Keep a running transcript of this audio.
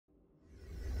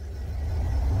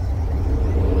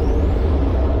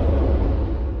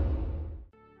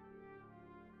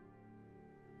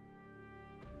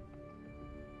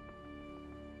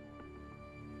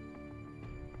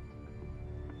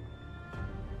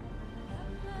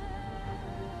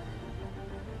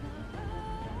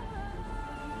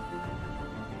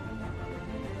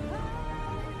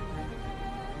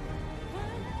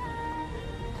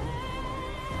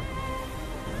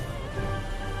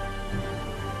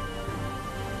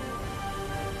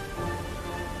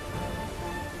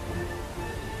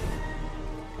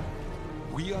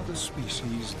are the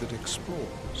species that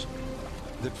explores,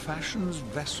 that fashions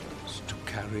vessels to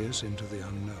carry us into the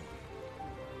unknown.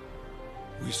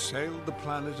 We sailed the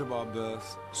planet of our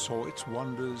birth, saw its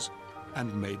wonders,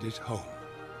 and made it home.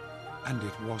 And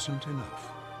it wasn't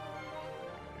enough.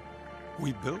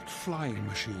 We built flying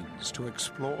machines to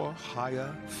explore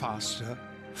higher, faster,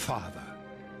 farther.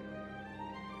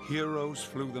 Heroes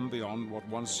flew them beyond what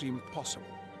once seemed possible.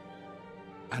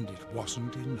 And it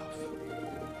wasn't enough.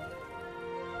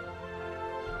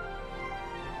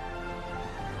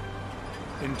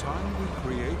 In time, we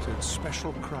created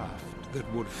special craft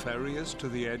that would ferry us to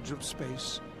the edge of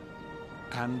space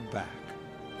and back.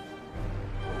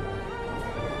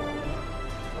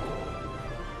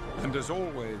 And as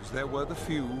always, there were the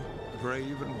few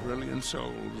brave and brilliant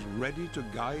souls ready to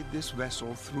guide this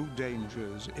vessel through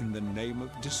dangers in the name of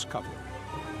discovery.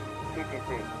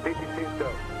 TTC's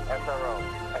go. SRO.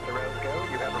 SROs go.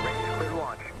 You have a range clear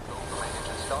launch. Range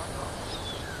to start.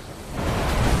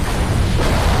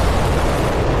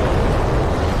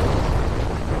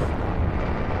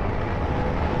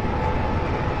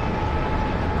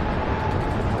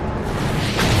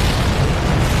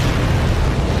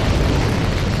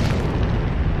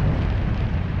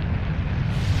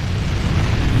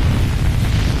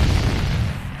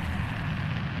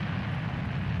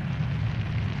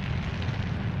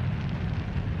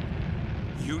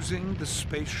 Using the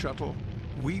space shuttle,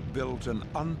 we built an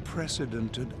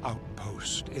unprecedented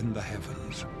outpost in the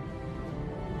heavens.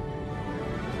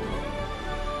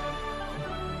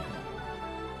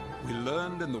 We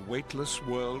learned in the weightless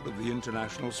world of the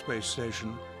International Space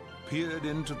Station, peered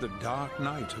into the dark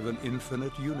night of an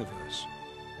infinite universe,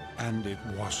 and it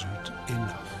wasn't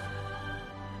enough.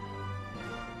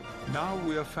 Now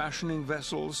we are fashioning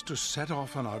vessels to set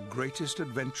off on our greatest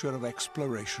adventure of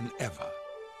exploration ever,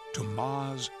 to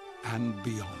Mars and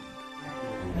beyond.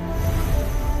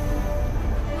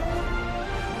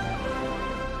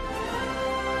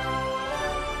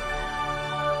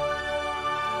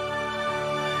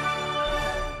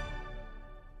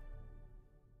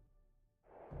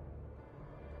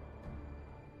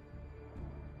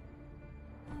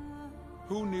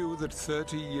 Who knew that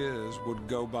 30 years would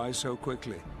go by so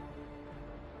quickly?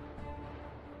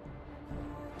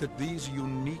 That these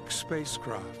unique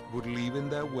spacecraft would leave in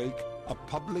their wake a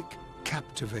public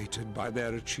captivated by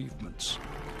their achievements.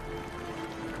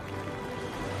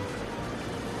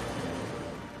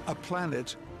 A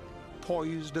planet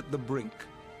poised at the brink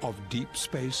of deep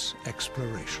space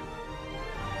exploration.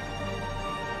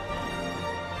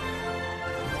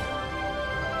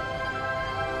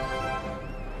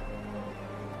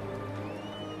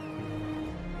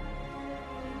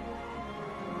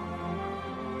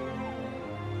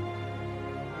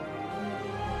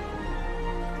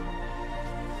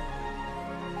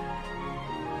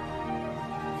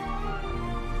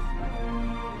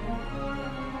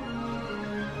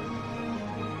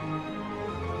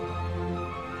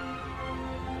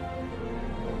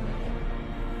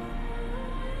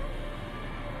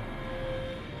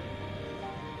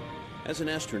 As an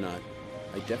astronaut,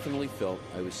 I definitely felt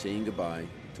I was saying goodbye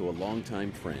to a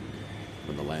longtime friend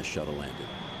when the last shuttle landed.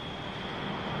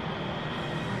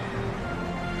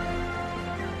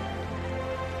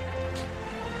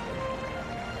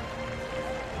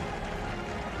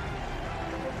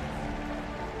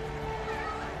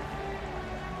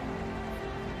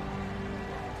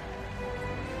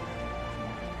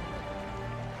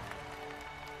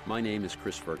 My name is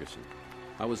Chris Ferguson.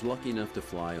 I was lucky enough to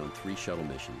fly on 3 shuttle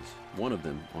missions, one of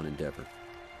them on Endeavour.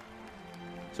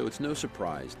 So it's no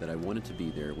surprise that I wanted to be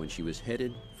there when she was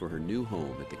headed for her new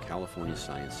home at the California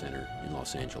Science Center in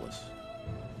Los Angeles.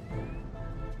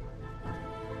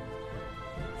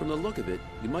 From the look of it,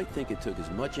 you might think it took as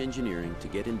much engineering to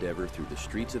get Endeavour through the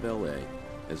streets of LA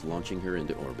as launching her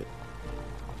into orbit.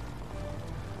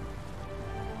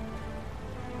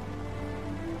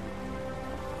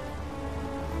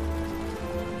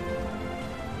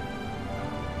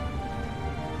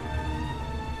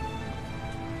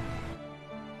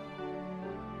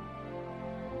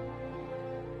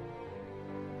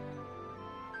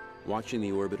 Watching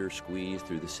the orbiter squeeze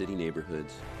through the city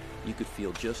neighborhoods, you could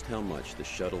feel just how much the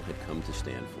shuttle had come to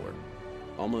stand for,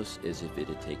 almost as if it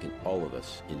had taken all of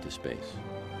us into space.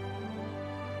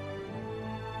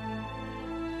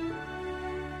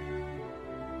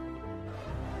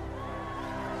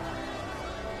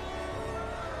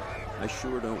 I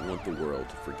sure don't want the world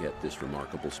to forget this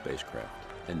remarkable spacecraft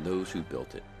and those who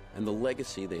built it and the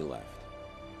legacy they left,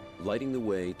 lighting the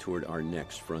way toward our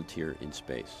next frontier in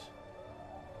space.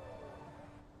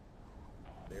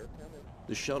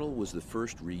 The shuttle was the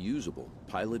first reusable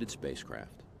piloted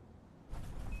spacecraft.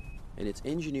 and its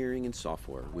engineering and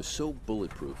software was so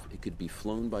bulletproof it could be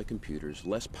flown by computers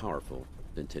less powerful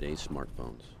than today's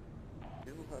smartphones.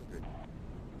 200.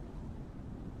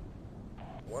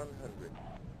 100.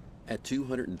 At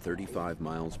 235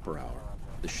 miles per hour,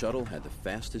 the shuttle had the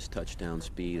fastest touchdown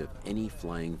speed of any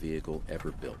flying vehicle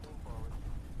ever built.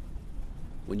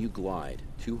 When you glide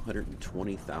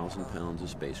 220,000 pounds of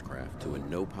spacecraft to a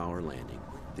no-power landing,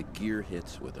 the gear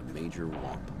hits with a major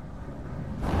whomp.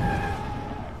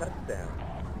 Touchdown.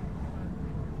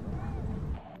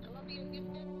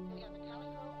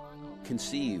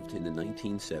 Conceived in the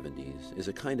 1970s as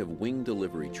a kind of wing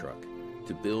delivery truck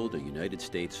to build a United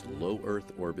States low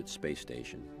Earth orbit space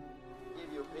station,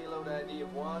 Give you a payload ID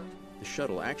of 1. the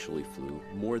shuttle actually flew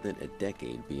more than a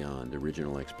decade beyond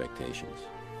original expectations.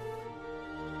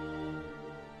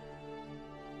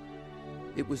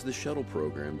 It was the shuttle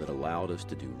program that allowed us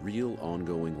to do real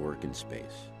ongoing work in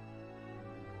space,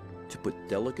 to put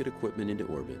delicate equipment into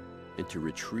orbit, and to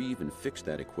retrieve and fix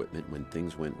that equipment when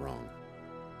things went wrong.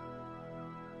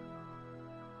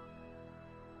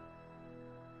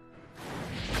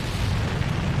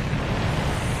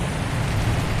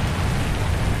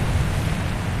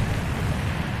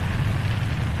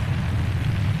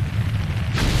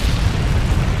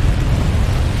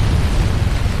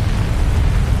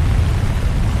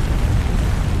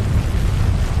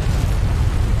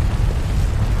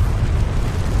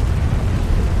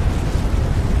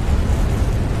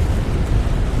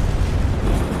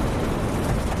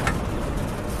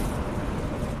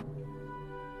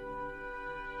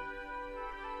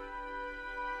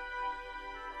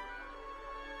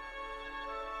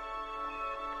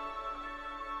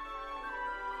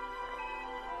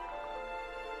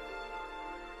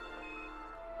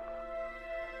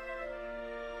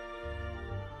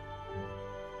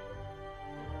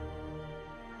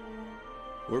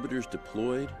 Orbiters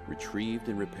deployed, retrieved,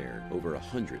 and repaired over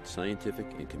 100 scientific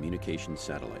and communication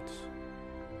satellites.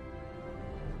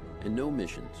 And no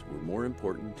missions were more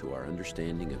important to our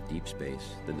understanding of deep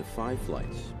space than the 5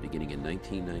 flights, beginning in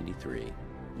 1993,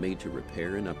 made to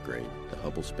repair and upgrade the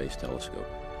Hubble Space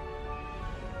Telescope.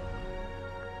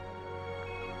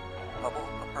 Hubble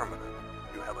affirmative.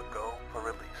 You have a go for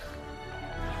release.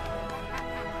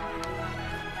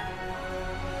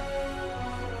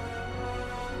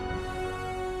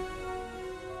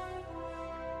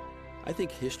 I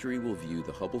think history will view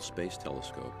the Hubble Space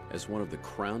Telescope as one of the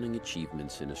crowning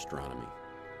achievements in astronomy.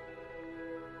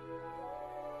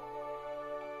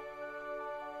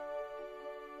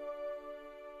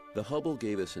 The Hubble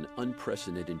gave us an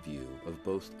unprecedented view of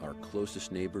both our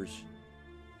closest neighbors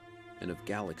and of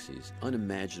galaxies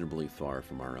unimaginably far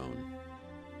from our own.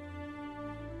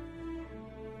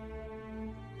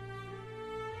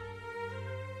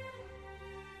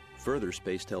 Further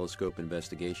space telescope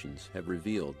investigations have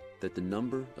revealed that the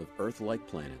number of Earth-like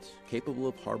planets capable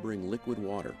of harboring liquid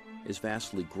water is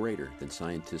vastly greater than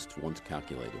scientists once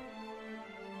calculated.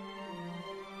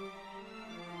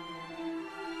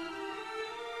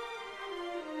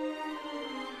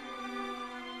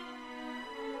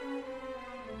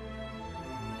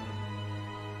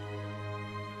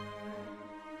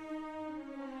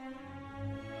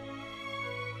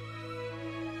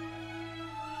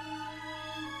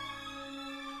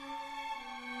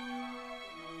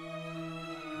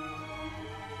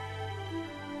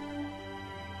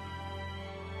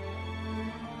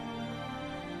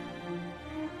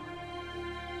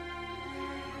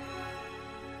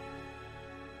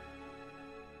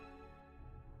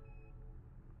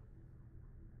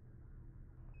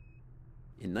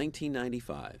 In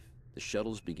 1995, the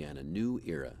shuttles began a new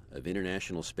era of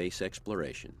international space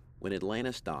exploration when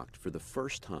Atlantis docked for the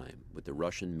first time with the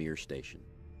Russian Mir station.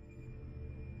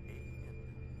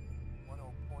 10.07,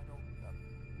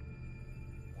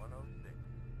 106,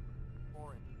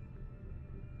 4 inches.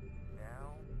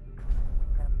 Now we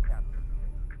have captured.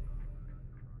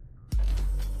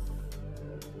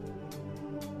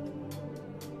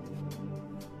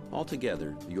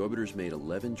 Altogether, the orbiters made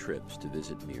 11 trips to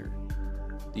visit Mir.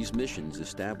 These missions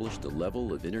established a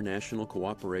level of international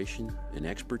cooperation and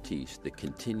expertise that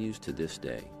continues to this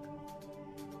day.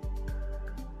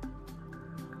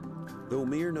 Though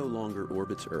Mir no longer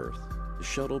orbits Earth, the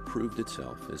shuttle proved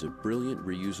itself as a brilliant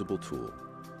reusable tool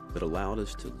that allowed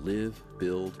us to live,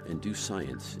 build, and do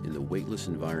science in the weightless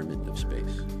environment of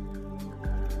space.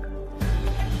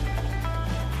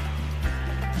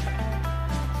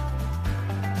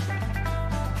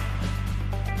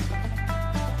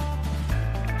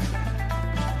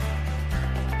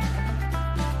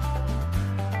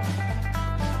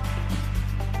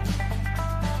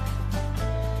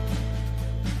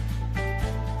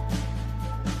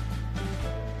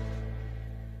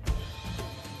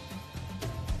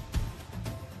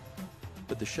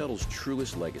 the shuttle's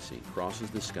truest legacy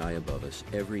crosses the sky above us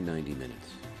every 90 minutes.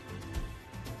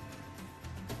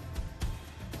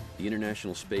 The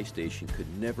International Space Station could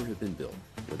never have been built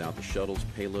without the shuttle's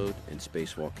payload and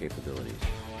spacewalk capabilities.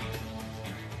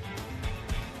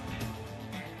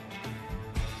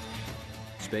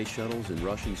 Space shuttles and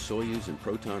Russian Soyuz and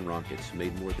Proton rockets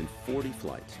made more than 40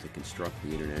 flights to construct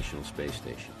the International Space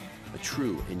Station, a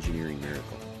true engineering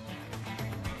miracle.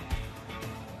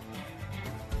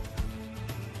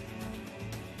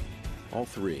 All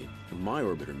three of my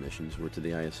orbiter missions were to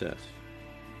the ISS.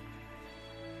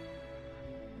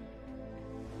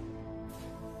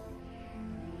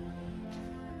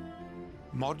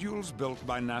 Modules built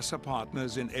by NASA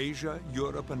partners in Asia,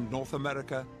 Europe, and North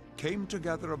America came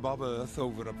together above Earth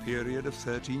over a period of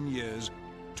 13 years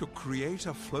to create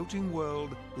a floating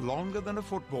world longer than a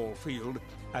football field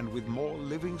and with more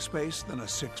living space than a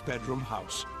 6-bedroom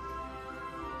house.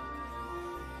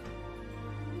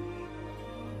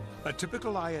 A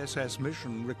typical ISS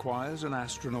mission requires an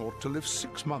astronaut to live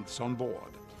 6 months on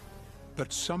board.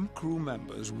 But some crew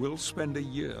members will spend a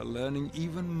year learning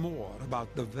even more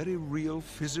about the very real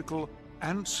physical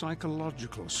and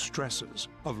psychological stresses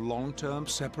of long-term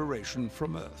separation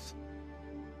from Earth.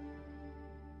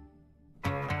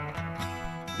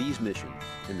 These missions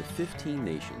and the 15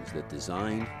 nations that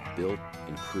designed, built,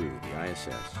 and crewed the ISS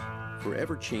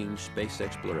forever changed space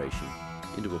exploration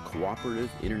into a cooperative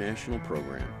international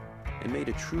program and made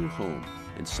a true home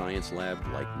and science lab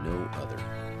like no other.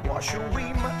 Wash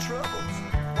away my troubles,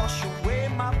 wash away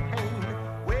my pain,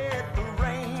 with the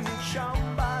rain and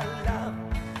Shambhala.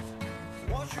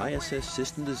 ISS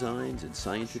system designs and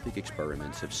scientific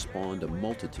experiments have spawned a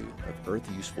multitude of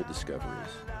Earth-useful discoveries,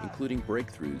 including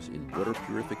breakthroughs in water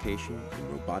purification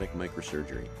and robotic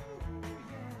microsurgery.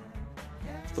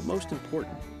 But most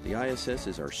important, the ISS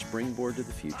is our springboard to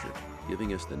the future,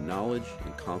 giving us the knowledge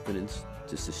and confidence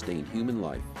to sustain human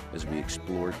life as we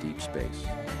explore deep space.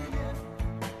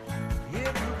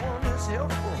 Everyone is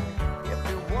helpful,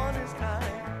 everyone is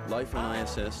kind. Life on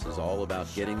ISS is all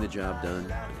about getting the job done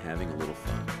and having a little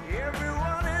fun.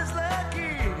 Everyone is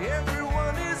lucky,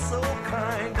 everyone is so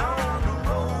kind. On the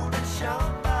road to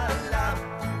Shambhala.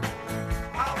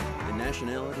 And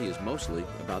nationality is mostly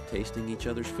about tasting each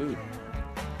other's food.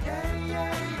 Yeah,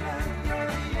 yeah, yeah,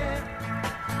 yeah, yeah.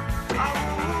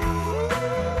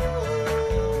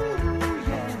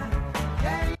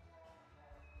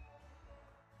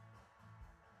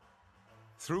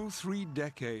 Through 3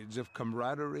 decades of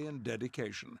camaraderie and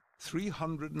dedication,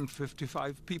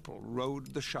 355 people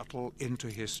rode the shuttle into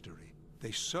history.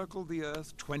 They circled the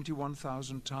Earth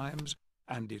 21,000 times,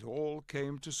 and it all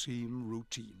came to seem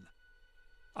routine.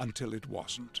 Until it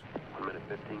wasn't. 1 minute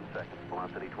 15 seconds.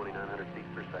 Velocity 2,900 feet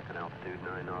per second. Altitude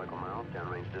 9 nautical miles.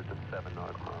 Downrange distance 7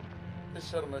 nautical miles. This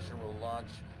shuttle mission will launch.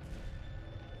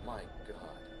 My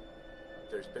God,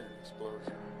 there's been an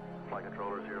explosion. Flight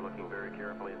controllers here looking very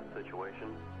carefully at the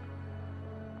situation.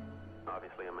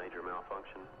 Obviously a major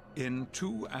malfunction. In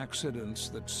 2 accidents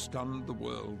that stunned the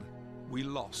world, we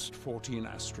lost 14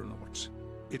 astronauts.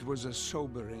 It was a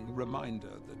sobering reminder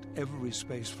that every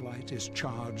spaceflight is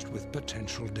charged with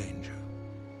potential danger.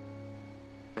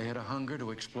 They had a hunger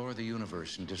to explore the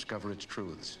universe and discover its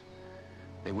truths.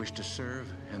 They wished to serve,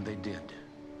 and they did.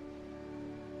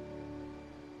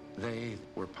 They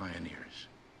were pioneers.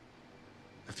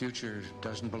 The future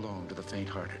doesn't belong to the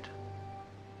faint-hearted.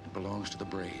 It belongs to the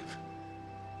brave.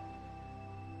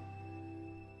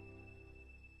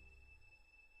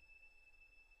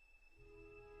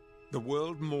 The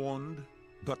world mourned,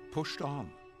 but pushed on,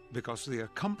 because the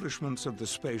accomplishments of the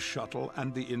Space Shuttle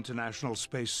and the International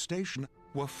Space Station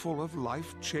were full of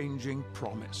life-changing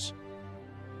promise.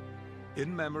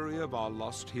 In memory of our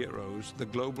lost heroes, the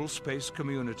global space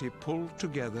community pulled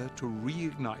together to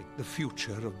reignite the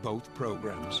future of both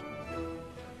programs.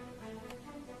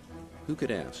 Who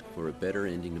could ask for a better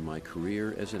ending to my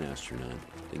career as an astronaut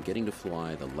than getting to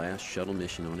fly the last shuttle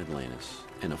mission on Atlantis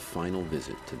and a final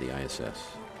visit to the ISS?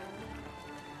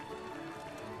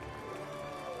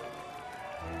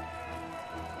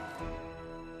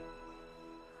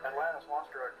 Atlantis launch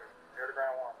director, here to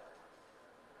ground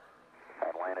 1.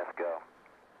 Atlantis, go.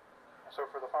 So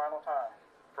for the final time,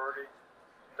 Fergie,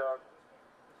 Doug,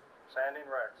 Sandy, and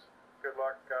Rex, good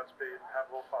luck, Godspeed, have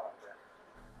a little fun up there.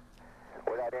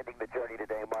 Without ending the journey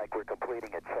today, Mike, we're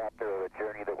completing a chapter of a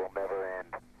journey that will never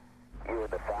end. You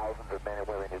and the thousands of men and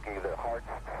women who gave their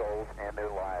hearts, souls, and their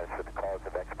lives for the cause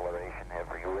of exploration have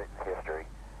rewritten history.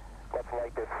 Let's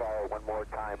light this fire one more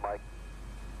time, Mike.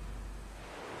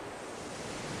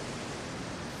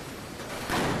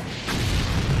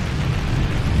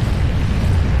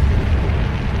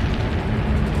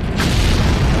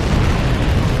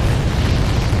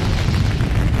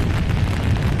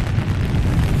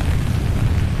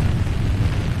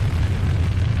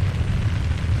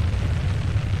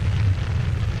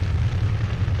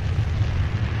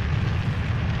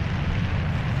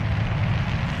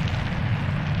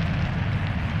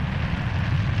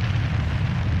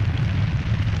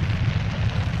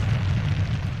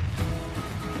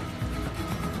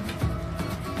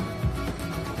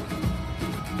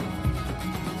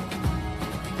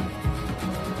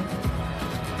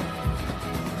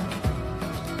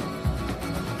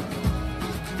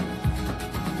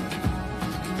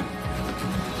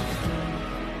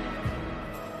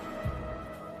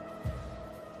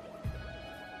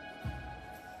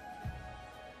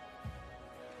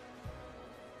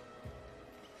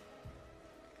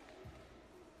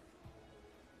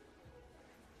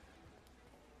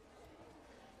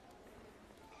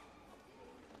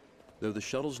 Though the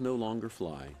shuttles no longer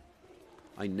fly,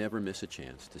 I never miss a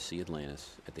chance to see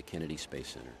Atlantis at the Kennedy Space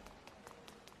Center.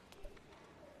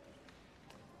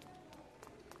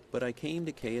 But I came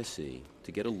to KSC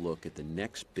to get a look at the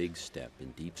next big step in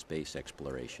deep space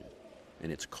exploration,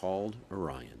 and it's called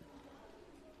Orion.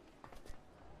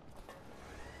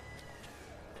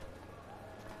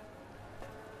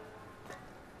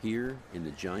 Here, in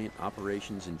the giant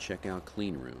operations and checkout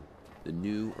clean room, the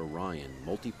new Orion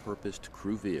multi-purposed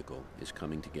crew vehicle is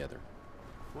coming together.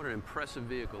 What an impressive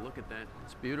vehicle. Look at that.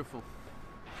 It's beautiful.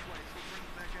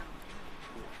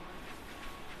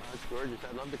 That's gorgeous.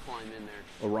 I'd love to climb in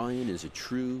there. Orion is a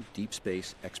true deep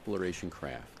space exploration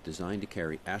craft designed to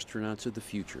carry astronauts of the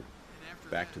future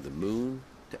back to the moon,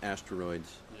 to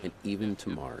asteroids, and even to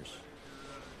Mars.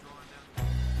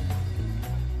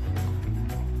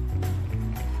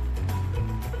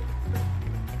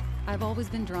 I've always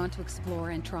been drawn to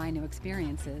explore and try new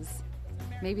experiences.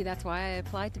 Maybe that's why I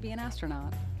applied to be an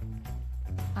astronaut.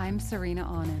 I'm Serena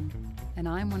Anand, and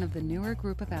I'm one of the newer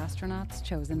group of astronauts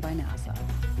chosen by NASA.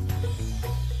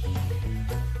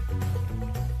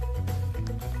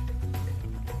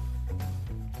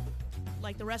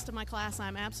 Like the rest of my class,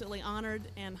 I'm absolutely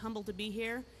honored and humbled to be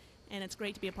here, and it's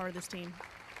great to be a part of this team.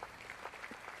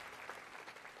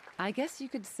 I guess you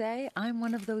could say I'm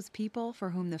one of those people for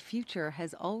whom the future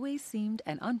has always seemed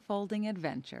an unfolding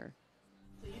adventure.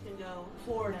 So you can go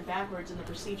forward and backwards in the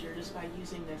procedure just by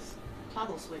using this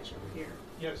toggle switch over here.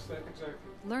 Yes, that's exactly.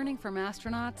 Learning from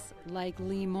astronauts like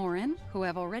Lee Morin, who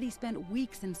have already spent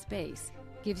weeks in space,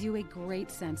 gives you a great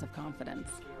sense of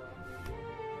confidence.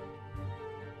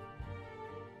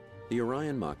 The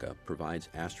Orion mock-up provides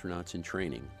astronauts in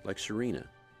training, like Serena,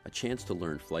 a chance to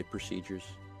learn flight procedures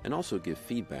and also give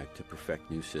feedback to perfect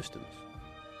new systems.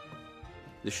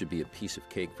 This should be a piece of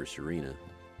cake for Serena,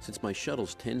 since my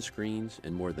shuttle's 10 screens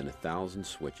and more than 1,000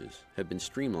 switches have been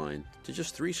streamlined to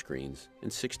just 3 screens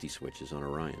and 60 switches on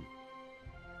Orion.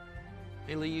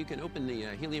 Hey Lee, you can open the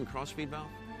helium crossfeed valve?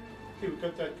 Okay, we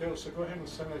got that go, so go ahead and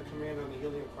send that command on the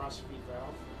helium crossfeed valve.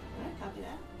 All right, copy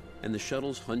that. And the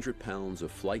shuttle's 100 pounds of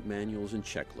flight manuals and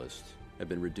checklists have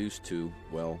been reduced to,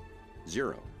 well,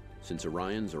 0, since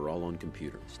Orions are all on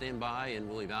computer. Stand by and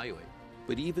we'll evaluate.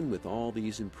 But even with all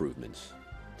these improvements,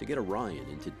 to get Orion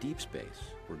into deep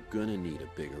space, we're gonna need a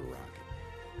bigger rocket.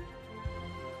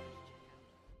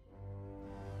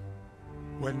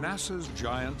 When NASA's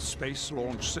giant space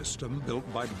launch system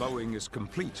built by Boeing is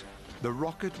complete, the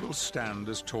rocket will stand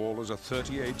as tall as a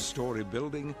 38-story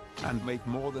building and make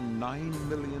more than 9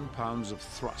 million pounds of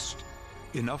thrust,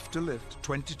 enough to lift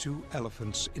 22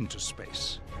 elephants into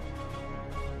space.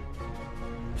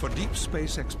 For deep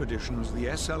space expeditions, the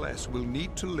SLS will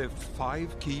need to lift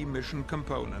 5 key mission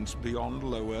components beyond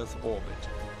low Earth orbit.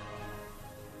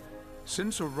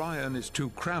 Since Orion is too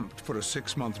cramped for a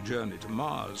 6-month journey to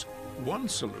Mars, one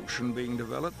solution being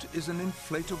developed is an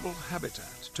inflatable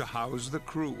habitat to house the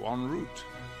crew en route.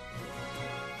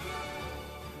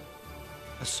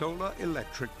 A solar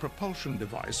electric propulsion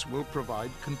device will provide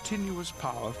continuous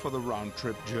power for the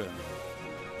round-trip journey.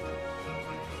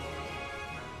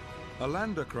 A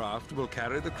lander craft will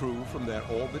carry the crew from their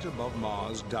orbit above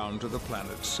Mars down to the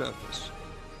planet's surface.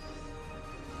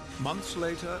 Months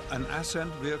later, an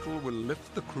ascent vehicle will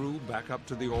lift the crew back up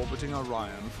to the orbiting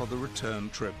Orion for the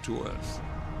return trip to Earth.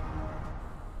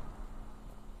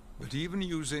 But even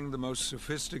using the most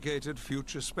sophisticated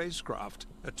future spacecraft,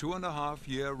 a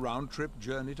 2.5-year round-trip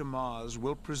journey to Mars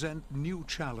will present new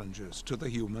challenges to the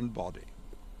human body.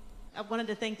 I wanted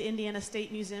to thank the Indiana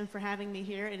State Museum for having me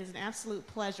here. It is an absolute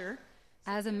pleasure.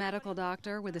 As a medical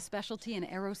doctor with a specialty in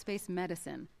aerospace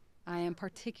medicine, I am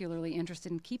particularly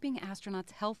interested in keeping astronauts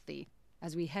healthy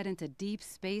as we head into deep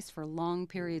space for long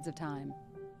periods of time.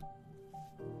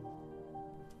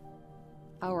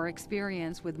 Our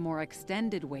experience with more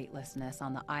extended weightlessness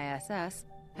on the ISS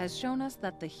has shown us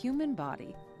that the human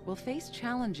body will face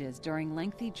challenges during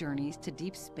lengthy journeys to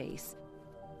deep space.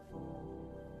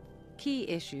 Key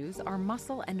issues are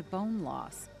muscle and bone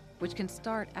loss, which can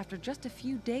start after just a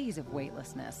few days of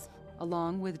weightlessness,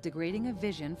 along with degrading of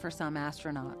vision for some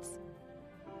astronauts.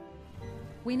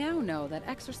 We now know that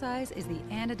exercise is the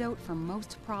antidote for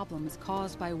most problems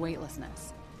caused by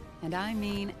weightlessness. And I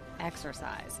mean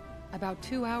exercise, about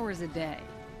 2 hours a day.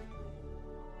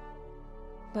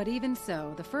 But even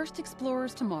so, the first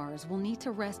explorers to Mars will need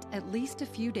to rest at least a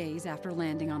few days after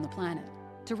landing on the planet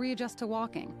to readjust to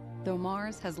walking, though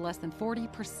Mars has less than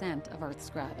 40% of Earth's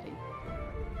gravity.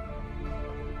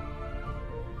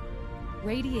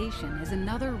 Radiation is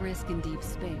another risk in deep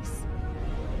space.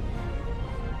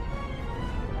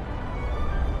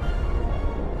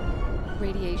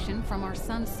 Radiation from our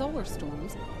sun's solar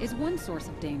storms is one source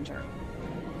of danger.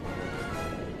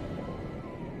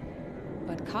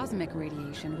 But cosmic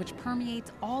radiation, which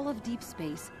permeates all of deep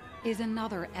space, is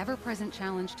another ever-present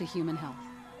challenge to human health.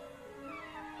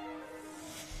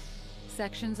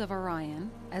 Sections of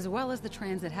Orion, as well as the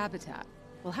transit habitat,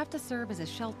 will have to serve as a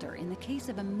shelter in the case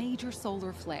of a major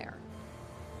solar flare.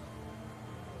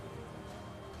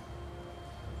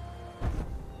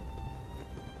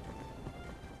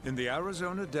 In the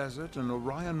Arizona desert, an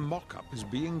Orion mock-up is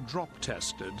being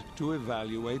drop-tested to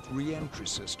evaluate re-entry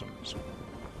systems.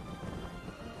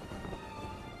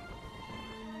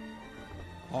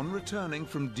 On returning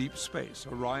from deep space,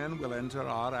 Orion will enter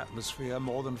our atmosphere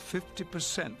more than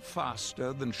 50%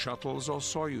 faster than shuttles or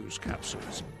Soyuz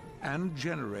capsules, and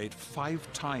generate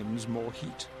 5 times more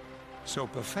heat. So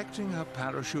perfecting her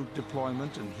parachute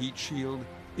deployment and heat shield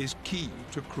is key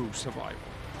to crew survival.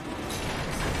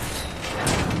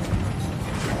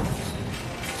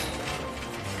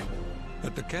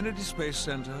 At the Kennedy Space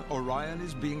Center, Orion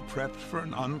is being prepped for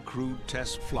an uncrewed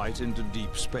test flight into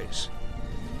deep space.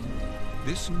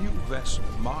 This new vessel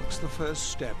marks the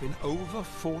first step in over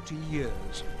 40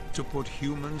 years to put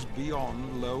humans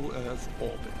beyond low Earth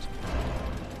orbit.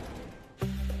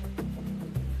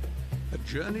 A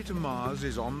journey to Mars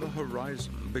is on the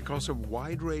horizon because of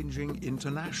wide-ranging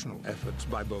international efforts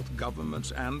by both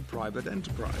governments and private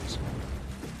enterprise.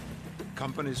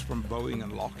 Companies from Boeing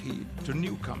and Lockheed to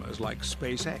newcomers like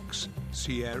SpaceX,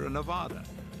 Sierra Nevada,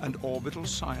 and Orbital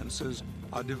Sciences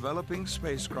are developing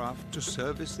spacecraft to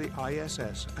service the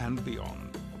ISS and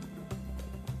beyond.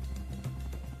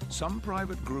 Some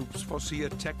private groups foresee a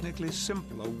technically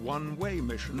simpler one-way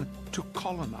mission to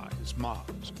colonize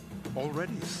Mars.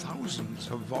 Already thousands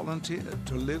have volunteered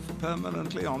to live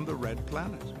permanently on the red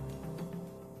planet.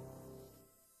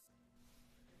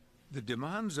 The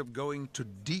demands of going to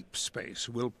deep space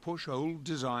will push old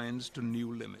designs to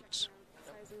new limits.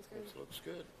 This looks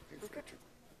good. Okay.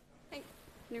 Hey,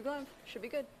 new glove. Should be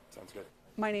good. Sounds good.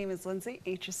 My name is Lindsay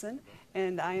Aitchison,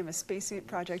 and I am a spacesuit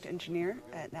project engineer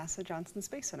at NASA Johnson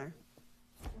Space Center.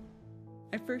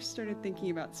 I first started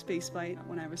thinking about spaceflight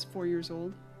when I was 4 years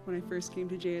old, when I first came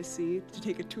to JSC to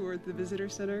take a tour at the visitor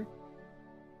center.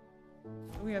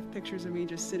 We have pictures of me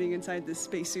just sitting inside this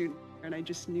spacesuit, and I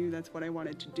just knew that's what I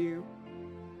wanted to do.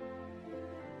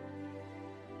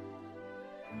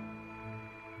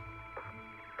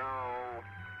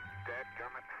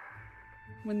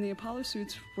 When the Apollo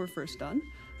suits were first done,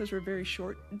 those were very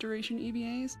short duration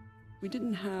EVAs. We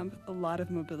didn't have a lot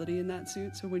of mobility in that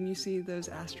suit, so when you see those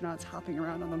astronauts hopping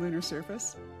around on the lunar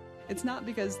surface, it's not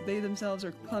because they themselves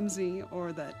are clumsy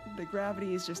or that the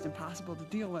gravity is just impossible to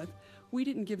deal with. We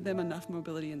didn't give them enough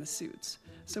mobility in the suits,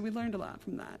 so we learned a lot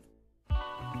from that.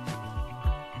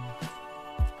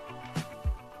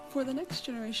 For the next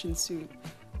generation suit,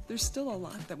 there's still a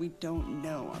lot that we don't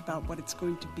know about what it's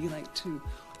going to be like to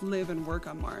live and work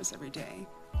on Mars every day.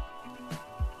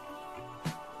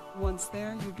 Once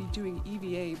there, you'd be doing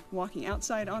EVA, walking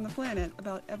outside on the planet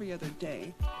about every other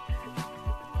day.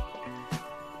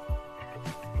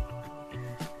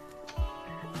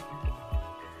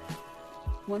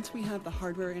 Once we have the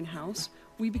hardware in-house,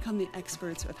 we become the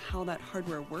experts of how that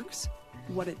hardware works,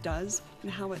 what it does,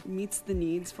 and how it meets the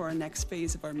needs for our next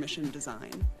phase of our mission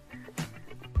design.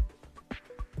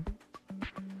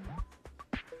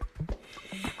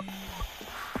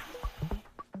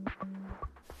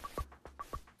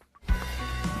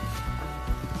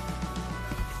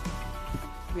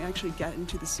 We actually get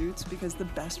into the suits because the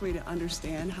best way to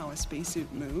understand how a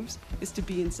spacesuit moves is to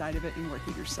be inside of it and work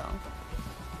it yourself.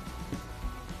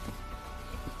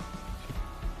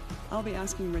 I'll be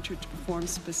asking Richard to perform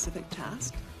specific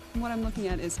tasks, and what I'm looking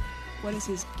at is, what is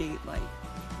his gait like?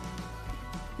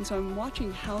 And so I'm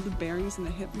watching how the bearings in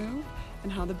the hip move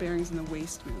and how the bearings in the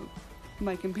waist move. And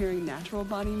by comparing natural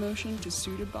body motion to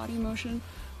suited body motion,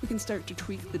 we can start to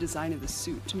tweak the design of the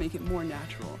suit to make it more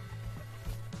natural.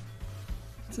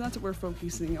 So that's what we're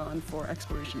focusing on for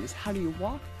exploration, is how do you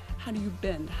walk, how do you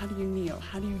bend, how do you kneel,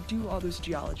 how do you do all those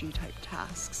geology type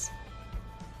tasks?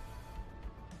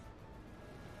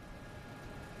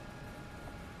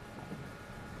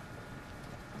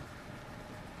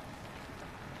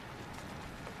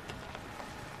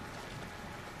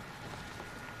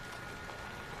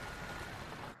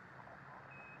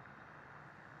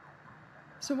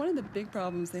 So one of the big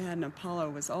problems they had in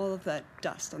Apollo was all of that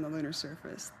dust on the lunar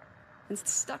surface. It's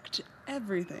stuck to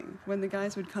everything. When the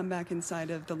guys would come back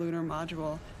inside of the lunar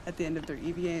module at the end of their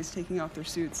EVAs, taking off their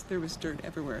suits, there was dirt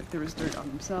everywhere. There was dirt on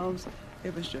themselves.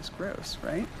 It was just gross,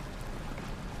 right?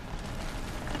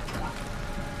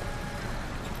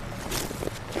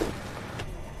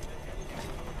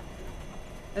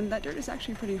 And that dirt is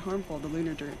actually pretty harmful, the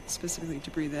lunar dirt, specifically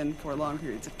to breathe in for long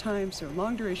periods of time. So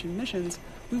long duration missions,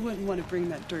 we wouldn't want to bring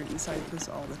that dirt inside this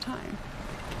all the time.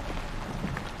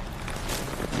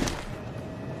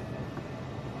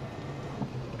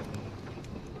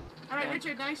 All right,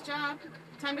 Richard, nice job.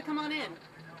 Time to come on in.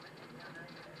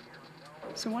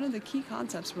 So one of the key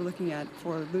concepts we're looking at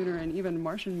for lunar and even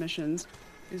Martian missions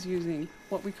is using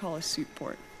what we call a suit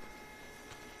port.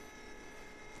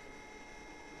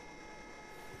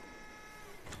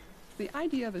 The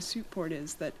idea of a suit port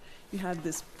is that you have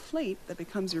this plate that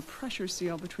becomes your pressure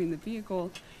seal between the vehicle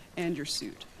and your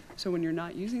suit. So when you're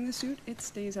not using the suit, it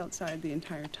stays outside the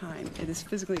entire time. It is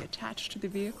physically attached to the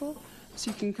vehicle,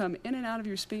 so you can come in and out of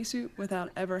your spacesuit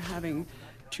without ever having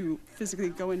to physically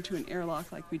go into an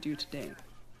airlock like we do today.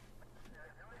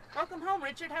 Welcome home,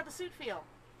 Richard. How'd the suit feel?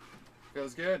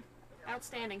 Feels good.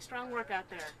 Outstanding. Strong work out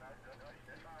there.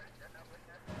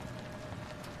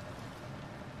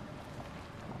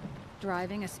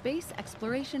 Driving a space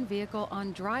exploration vehicle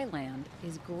on dry land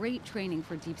is great training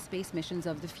for deep space missions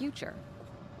of the future.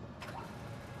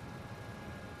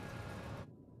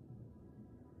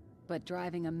 But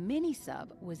driving a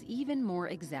mini-sub was even more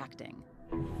exacting.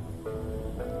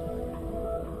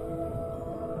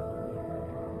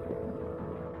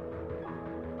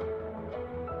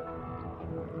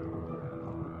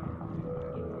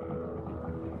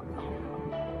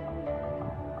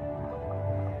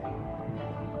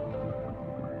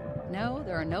 No,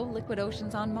 there are no liquid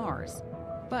oceans on Mars.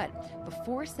 But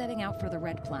before setting out for the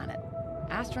Red Planet,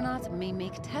 astronauts may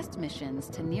make test missions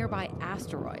to nearby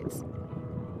asteroids.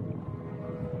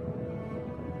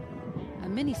 A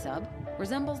mini-sub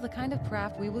resembles the kind of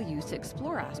craft we will use to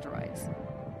explore asteroids.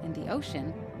 And the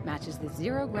ocean matches the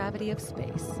zero gravity of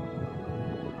space.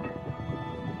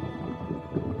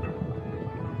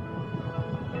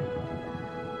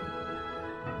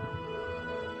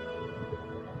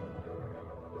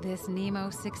 This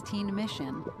NEMO 16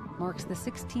 mission marks the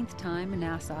 16th time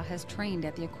NASA has trained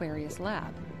at the Aquarius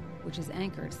Lab, which is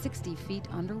anchored 60 feet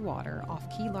underwater off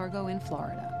Key Largo in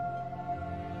Florida.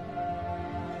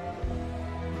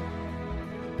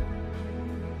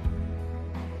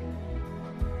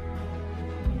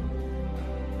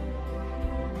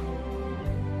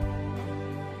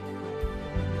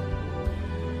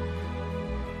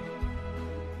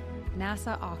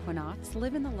 NASA aquanauts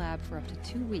live in the lab for up to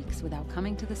 2 weeks without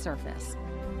coming to the surface.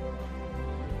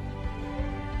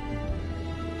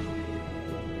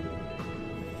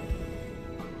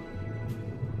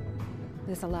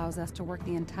 This allows us to work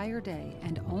the entire day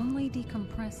and only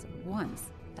decompress once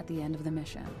at the end of the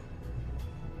mission.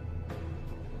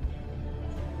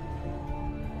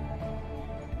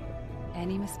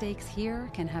 Any mistakes here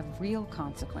can have real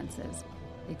consequences,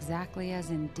 exactly as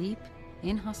in deep,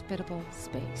 inhospitable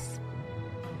space.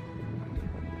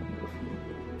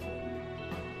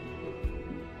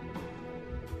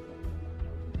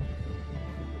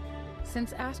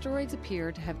 Since asteroids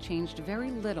appear to have changed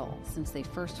very little since they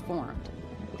first formed,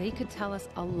 they could tell us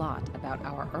a lot about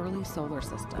our early solar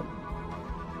system.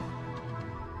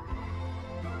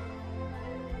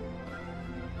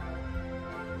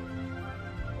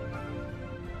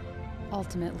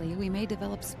 Ultimately, we may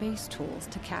develop space tools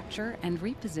to capture and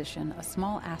reposition a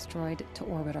small asteroid to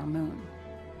orbit our moon.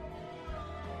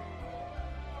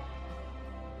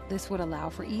 This would allow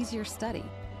for easier study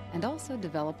and also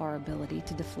develop our ability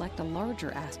to deflect a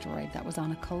larger asteroid that was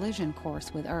on a collision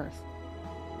course with Earth.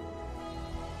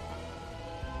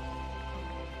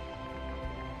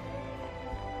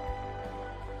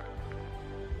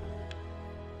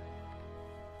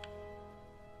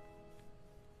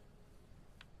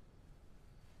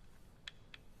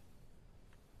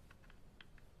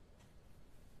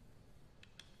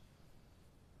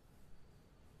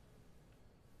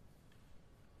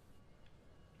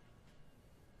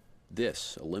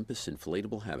 This Olympus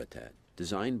inflatable habitat,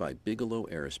 designed by Bigelow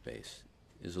Aerospace,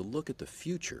 is a look at the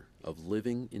future of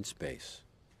living in space.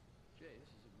 Jay, this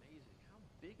is amazing. How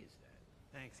big is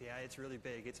that? Thanks. Yeah, it's really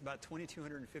big. It's about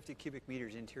 2,250 cubic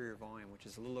meters interior volume, which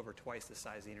is a little over twice the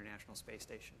size of the International Space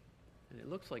Station. And it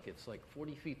looks like it's like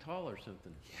 40 feet tall or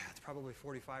something. Yeah, it's probably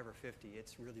 45 or 50.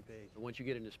 It's really big. But once you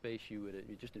get into space, you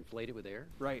just inflate it with air?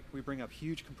 Right. We bring up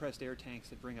huge compressed air tanks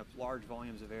that bring up large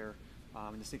volumes of air.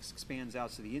 And this expands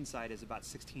out, so the inside is about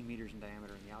 16 meters in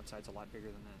diameter, and the outside's a lot bigger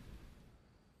than that.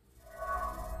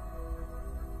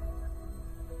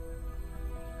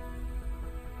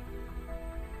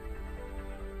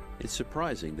 It's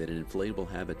surprising that an inflatable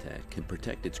habitat can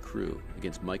protect its crew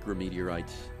against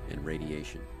micrometeorites and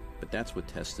radiation, but that's what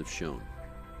tests have shown.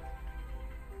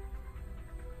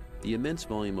 The immense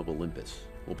volume of Olympus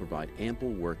will provide ample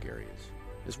work areas,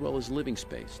 as well as living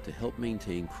space to help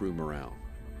maintain crew morale.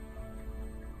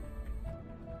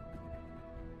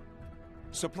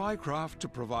 Supply craft to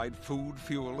provide food,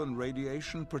 fuel, and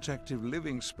radiation-protective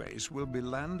living space will be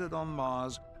landed on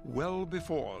Mars well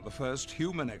before the first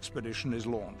human expedition is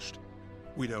launched.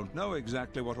 We don't know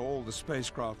exactly what all the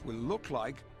spacecraft will look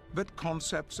like, but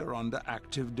concepts are under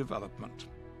active development.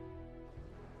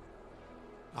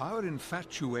 Our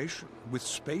infatuation with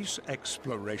space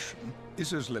exploration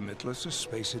is as limitless as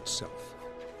space itself.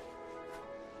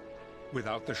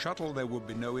 Without the shuttle, there would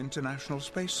be no International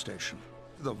Space Station,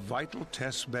 the vital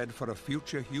test bed for a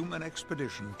future human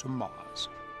expedition to Mars.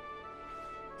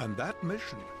 And that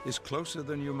mission is closer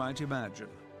than you might imagine.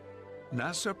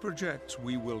 NASA projects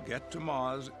we will get to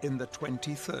Mars in the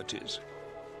 2030s.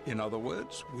 In other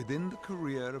words, within the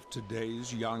career of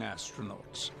today's young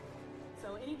astronauts.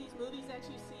 So any of these movies that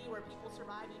you see where people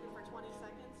survive even for 20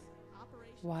 seconds,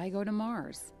 Why go to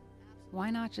Mars?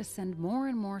 Why not just send more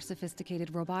and more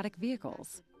sophisticated robotic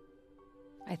vehicles?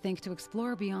 I think to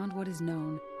explore beyond what is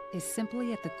known is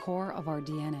simply at the core of our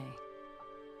DNA.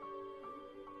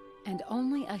 And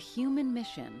only a human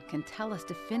mission can tell us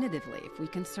definitively if we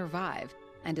can survive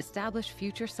and establish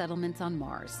future settlements on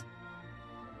Mars.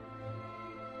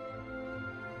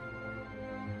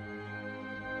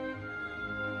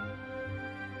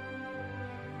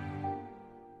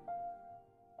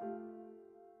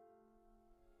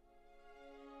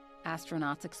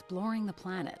 Astronauts exploring the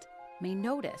planet may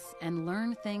notice and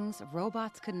learn things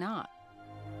robots could not.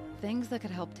 Things that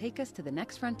could help take us to the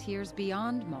next frontiers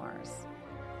beyond Mars.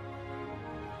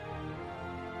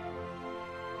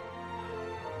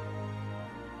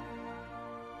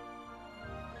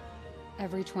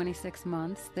 Every 26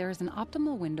 months, there is an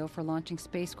optimal window for launching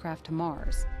spacecraft to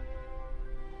Mars.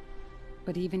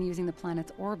 But even using the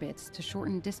planet's orbits to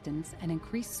shorten distance and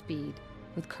increase speed,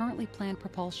 with currently planned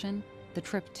propulsion, the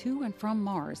trip to and from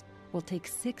Mars will take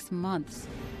 6 months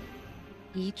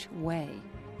each way.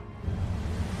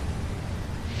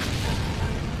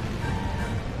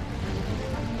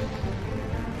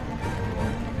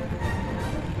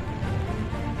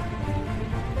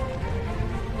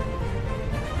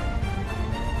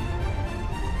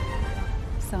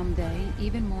 Someday,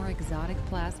 even more exotic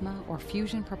plasma or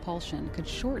fusion propulsion could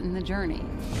shorten the journey.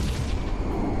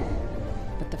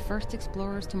 But the first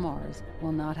explorers to Mars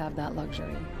will not have that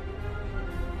luxury.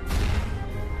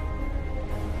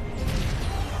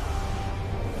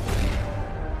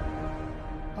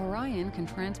 Orion can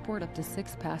transport up to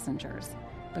 6 passengers,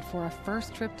 but for a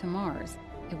first trip to Mars,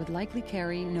 it would likely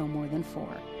carry no more than 4.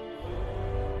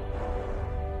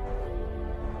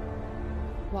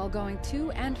 While going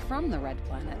to and from the Red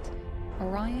Planet,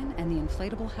 Orion and the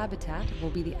inflatable habitat will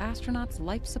be the astronauts'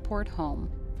 life support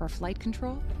home for flight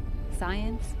control,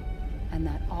 science, and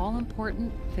that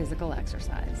all-important physical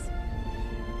exercise.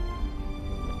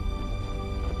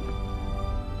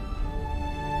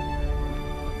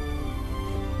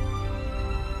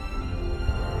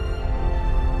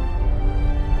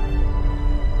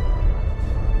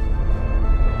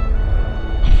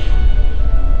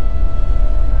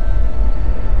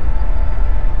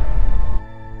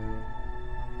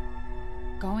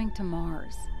 Going to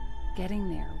Mars, getting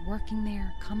there, working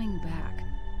there, coming back,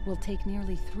 will take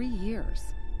nearly 3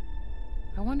 years.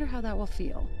 I wonder how that will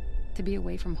feel, to be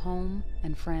away from home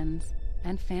and friends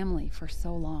and family for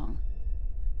so long.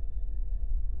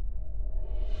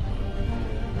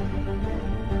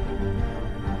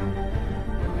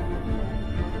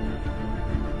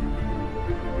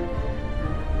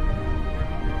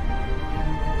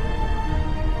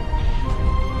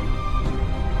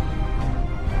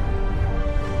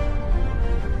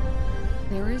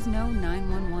 There is no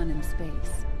 911 in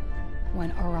space.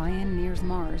 When Orion nears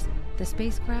Mars, the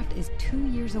spacecraft is 2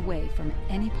 years away from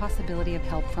any possibility of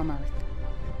help from Earth.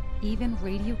 Even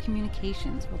radio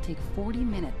communications will take 40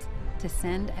 minutes to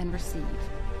send and receive,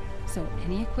 so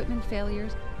any equipment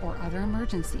failures or other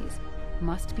emergencies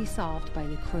must be solved by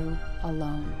the crew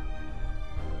alone.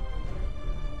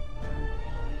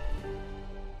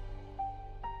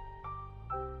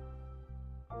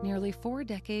 Nearly 4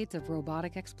 decades of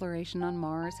robotic exploration on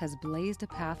Mars has blazed a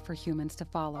path for humans to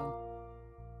follow.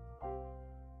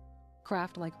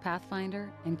 Craft like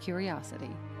Pathfinder and Curiosity.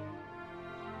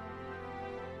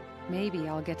 Maybe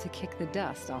I'll get to kick the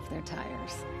dust off their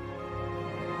tires.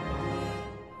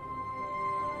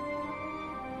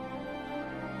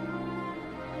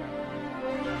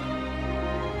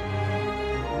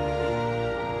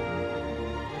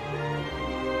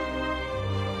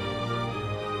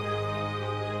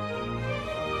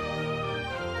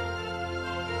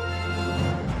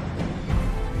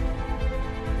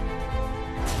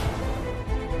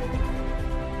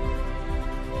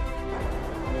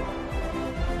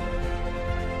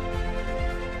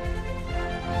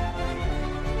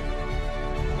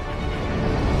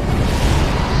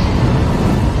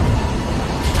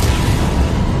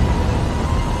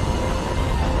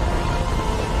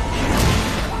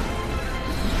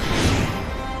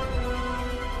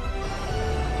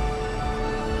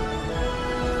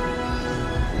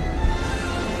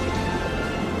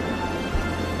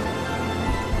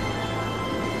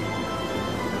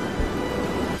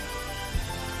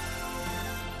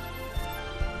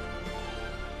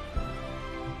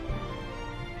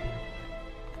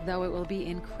 Though it will be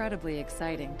incredibly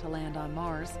exciting to land on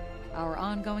Mars, our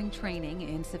ongoing training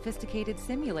in sophisticated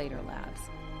simulator labs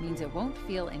means it won't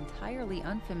feel entirely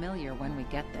unfamiliar when we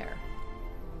get there.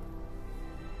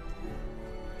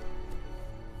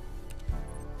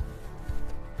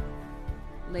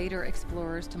 Later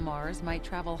explorers to Mars might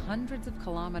travel hundreds of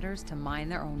kilometers to mine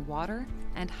their own water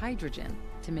and hydrogen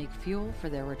to make fuel for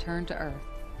their return to Earth.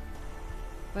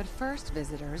 But first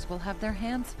visitors will have their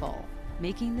hands full,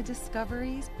 making the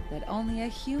discoveries that only a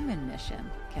human mission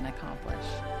can accomplish.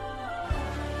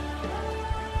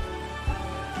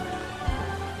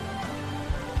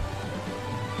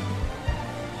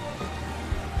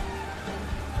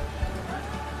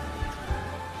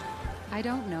 I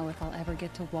don't know if I'll ever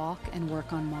get to walk and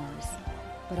work on Mars,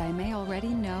 but I may already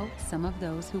know some of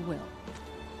those who will.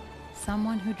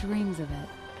 Someone who dreams of it,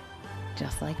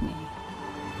 just like me.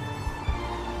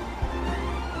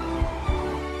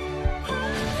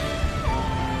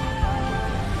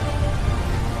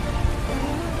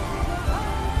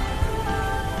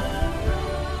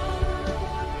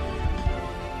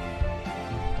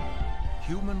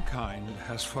 Humankind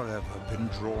has forever been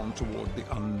drawn toward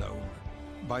the unknown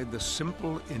by the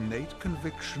simple innate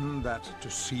conviction that to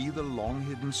see the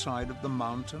long-hidden side of the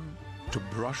mountain, to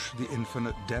brush the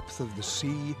infinite depth of the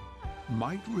sea,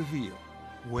 might reveal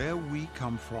where we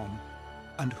come from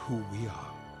and who we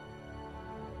are.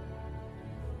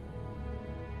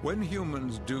 When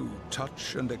humans do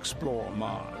touch and explore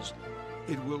Mars,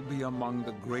 it will be among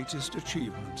the greatest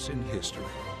achievements in history.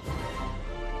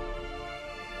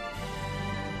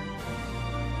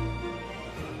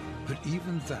 But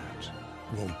even that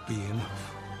won't be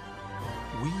enough.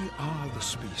 We are the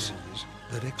species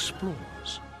that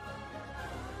explores.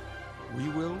 We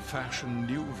will fashion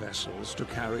new vessels to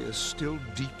carry us still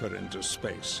deeper into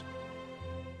space,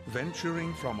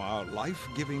 venturing from our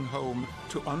life-giving home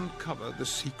to uncover the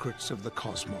secrets of the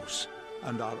cosmos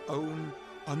and our own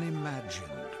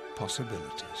unimagined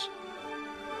possibilities.